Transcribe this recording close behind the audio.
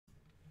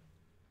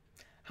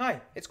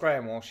Hi, it's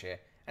Graham Walsh here,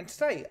 and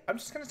today I'm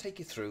just going to take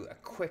you through a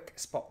quick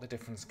spot the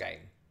difference game.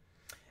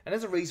 And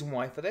there's a reason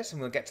why for this,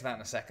 and we'll get to that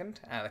in a second.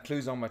 The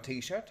clue's on my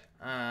t-shirt.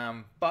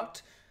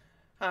 But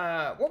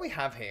what we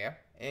have here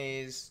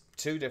is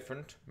two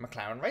different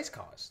McLaren race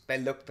cars. They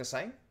look the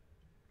same,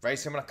 very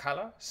similar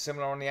colour,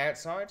 similar on the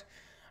outside,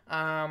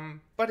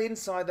 but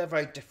inside they're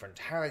very different.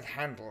 How they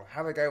handle,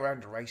 how they go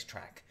around the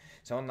racetrack.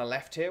 So on the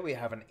left here we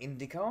have an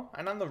Indy car,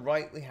 and on the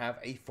right we have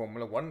a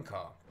Formula One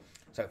car.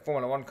 So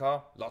Formula One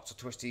car, lots of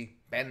twisty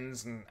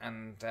bends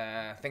and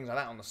things like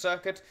that on the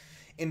circuit.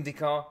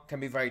 IndyCar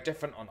can be very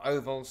different on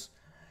ovals.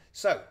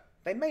 So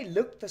they may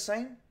look the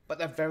same, but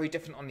they're very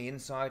different on the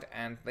inside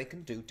and they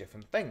can do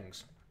different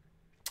things.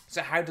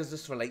 So how does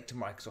this relate to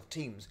Microsoft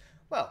Teams?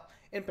 Well,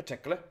 in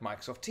particular,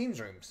 Microsoft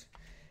Teams Rooms.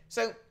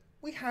 So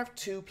we have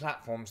two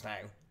platforms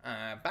now.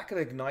 Back at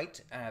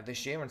Ignite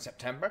this year in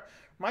September,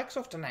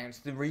 Microsoft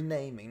announced the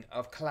renaming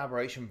of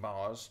collaboration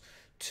bars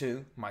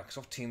to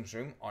Microsoft Teams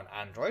Room on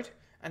Android,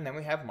 and then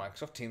we have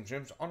Microsoft Teams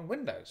Rooms on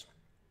Windows.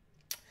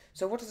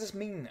 So what does this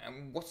mean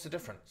and what's the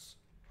difference?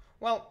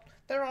 Well,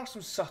 there are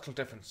some subtle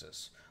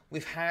differences.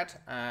 We've had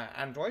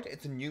Android,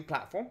 it's a new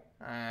platform.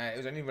 It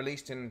was only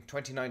released in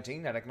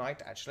 2019 at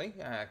Ignite actually.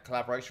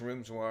 Collaboration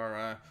Rooms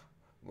were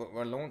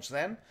launched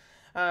then.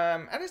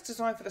 And it's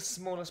designed for the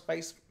smaller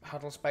space,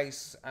 huddle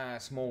space,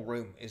 small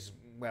room is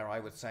where I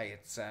would say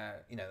it's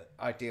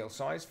ideal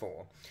size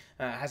for.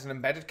 It has an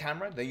embedded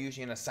camera. They're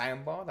usually in a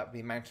soundbar that would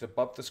be mounted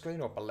above the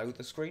screen or below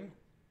the screen.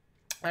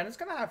 And it's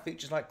going to have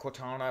features like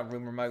Cortana,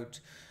 Room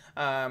Remote,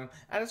 and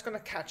it's going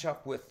to catch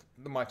up with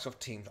the Microsoft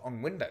Teams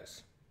on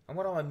Windows. And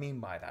what do I mean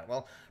by that?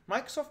 Well,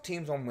 Microsoft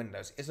Teams on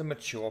Windows is a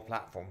mature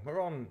platform.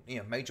 We're on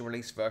major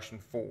release version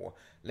 4,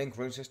 Lync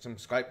Room System,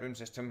 Skype Room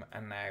System,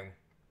 and now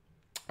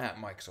at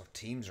Microsoft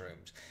Teams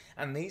Rooms.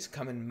 And these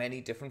come in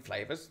many different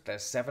flavors.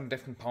 There's 7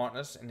 different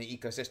partners in the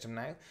ecosystem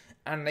now,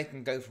 and they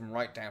can go from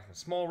right down from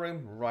small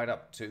room right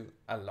up to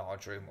a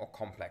large room or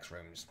complex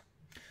rooms.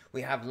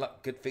 We have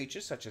good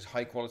features such as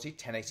high quality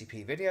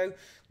 1080p video,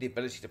 the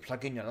ability to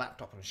plug in your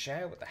laptop and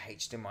share with the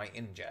HDMI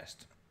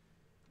ingest.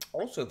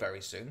 Also very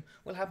soon,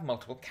 we'll have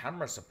multiple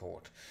camera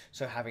support.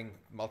 So having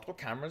multiple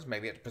cameras,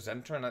 maybe at the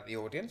presenter and at the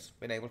audience,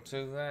 being able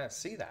to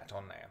see that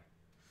on there.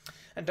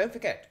 And don't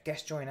forget,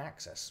 guest join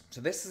access. So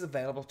this is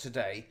available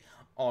today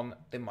on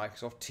the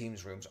Microsoft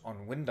Teams Rooms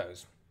on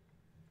Windows.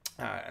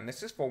 And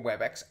this is for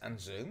WebEx and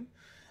Zoom.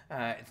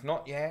 It's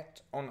not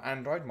yet on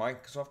Android.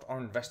 Microsoft are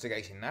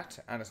investigating that,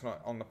 and it's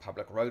not on the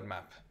public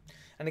roadmap.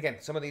 And again,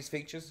 some of these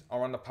features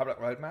are on the public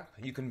roadmap.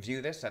 You can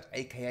view this at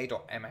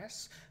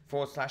aka.ms/MTR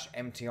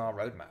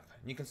roadmap.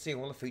 You can see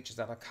all the features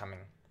that are coming.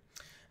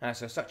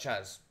 So such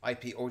as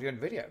IP audio and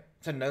video.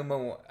 So no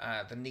more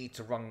the need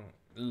to run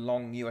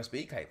long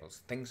USB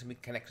cables. Things can be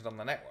connected on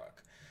the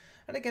network.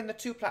 And again, the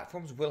two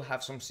platforms will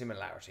have some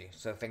similarity.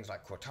 So things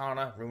like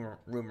Cortana, Room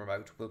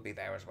Remote will be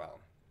there as well.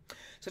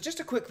 So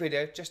just a quick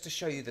video just to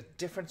show you the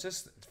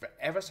differences,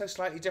 ever so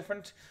slightly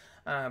different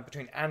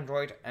between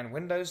Android and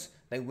Windows.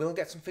 They will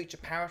get some feature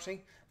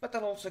parity, but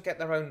they'll also get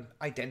their own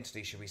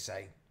identity, should we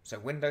say. So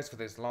Windows for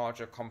those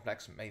larger,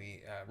 complex,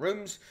 maybe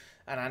rooms,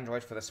 and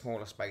Android for the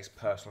smaller space,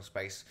 personal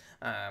space,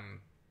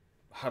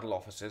 huddle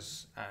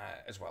offices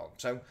as well.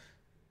 So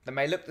they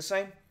may look the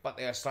same, but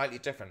they are slightly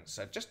different.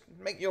 So just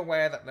make you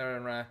aware that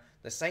they're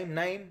the same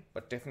name,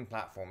 but different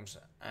platforms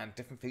and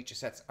different feature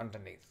sets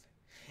underneath.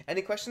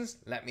 Any questions?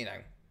 Let me know.